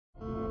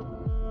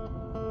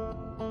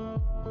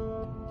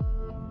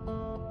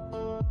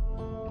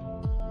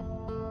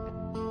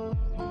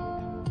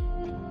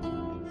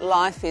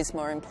life is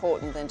more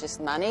important than just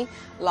money.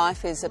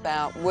 Life is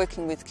about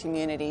working with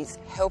communities,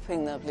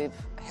 helping them live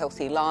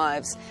healthy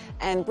lives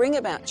and bring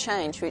about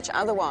change which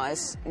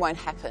otherwise won't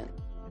happen.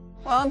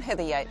 Well, I'm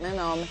Heather Yateman,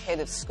 I'm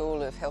Head of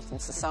School of Health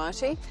and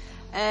Society,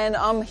 and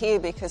I'm here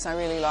because I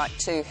really like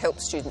to help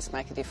students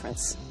make a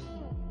difference.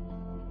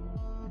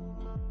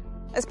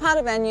 As part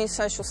of our new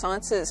social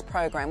sciences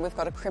program, we've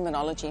got a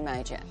criminology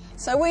major.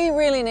 So we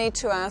really need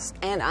to ask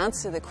and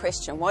answer the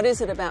question, what is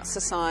it about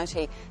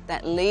society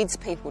that leads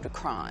people to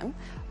crime?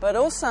 But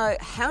also,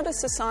 how does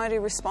society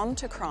respond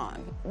to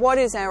crime? What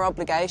is our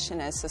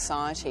obligation as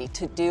society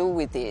to deal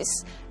with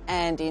this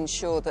and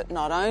ensure that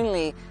not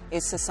only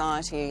is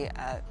society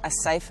a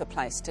safer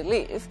place to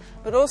live,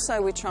 but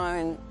also we try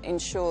and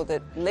ensure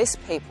that less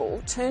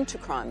people turn to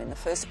crime in the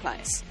first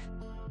place.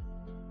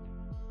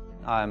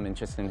 I'm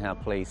interested in how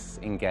police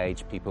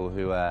engage people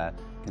who are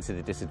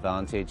considered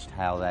disadvantaged,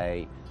 how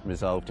they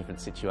resolve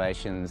different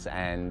situations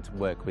and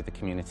work with the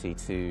community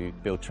to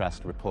build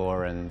trust,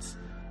 rapport and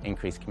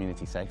increase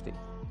community safety.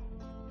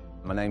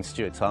 My name's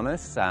Stuart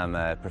Thomas, I'm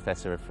a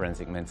Professor of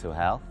Forensic Mental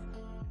Health.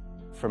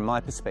 From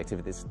my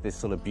perspective, it's this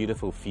sort of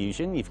beautiful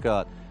fusion. You've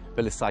got a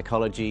bit of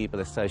psychology, a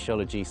bit of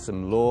sociology,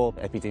 some law,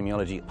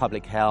 epidemiology,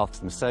 public health,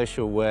 some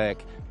social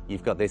work.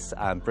 You've got this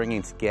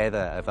bringing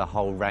together of a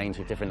whole range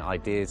of different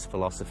ideas,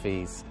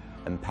 philosophies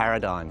and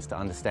paradigms to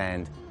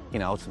understand,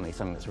 ultimately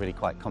something that's really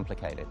quite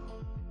complicated.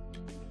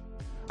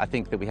 I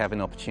think that we have an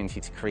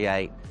opportunity to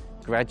create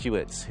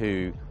graduates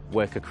who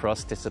work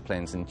across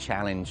disciplines and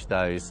challenge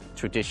those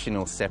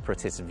traditional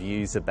separatist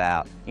views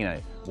about,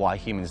 why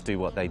humans do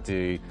what they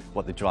do,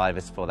 what the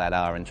drivers for that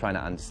are, and trying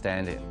to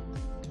understand it.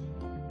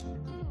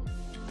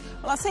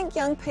 Well, I think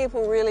young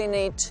people really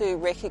need to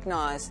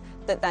recognise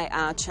that they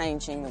are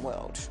changing the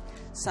world.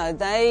 So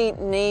they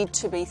need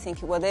to be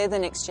thinking, well, they're the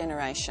next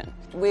generation.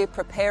 We're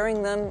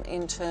preparing them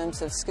in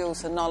terms of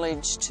skills and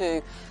knowledge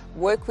to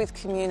work with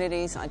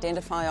communities,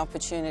 identify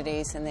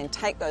opportunities, and then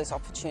take those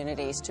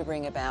opportunities to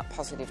bring about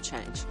positive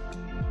change.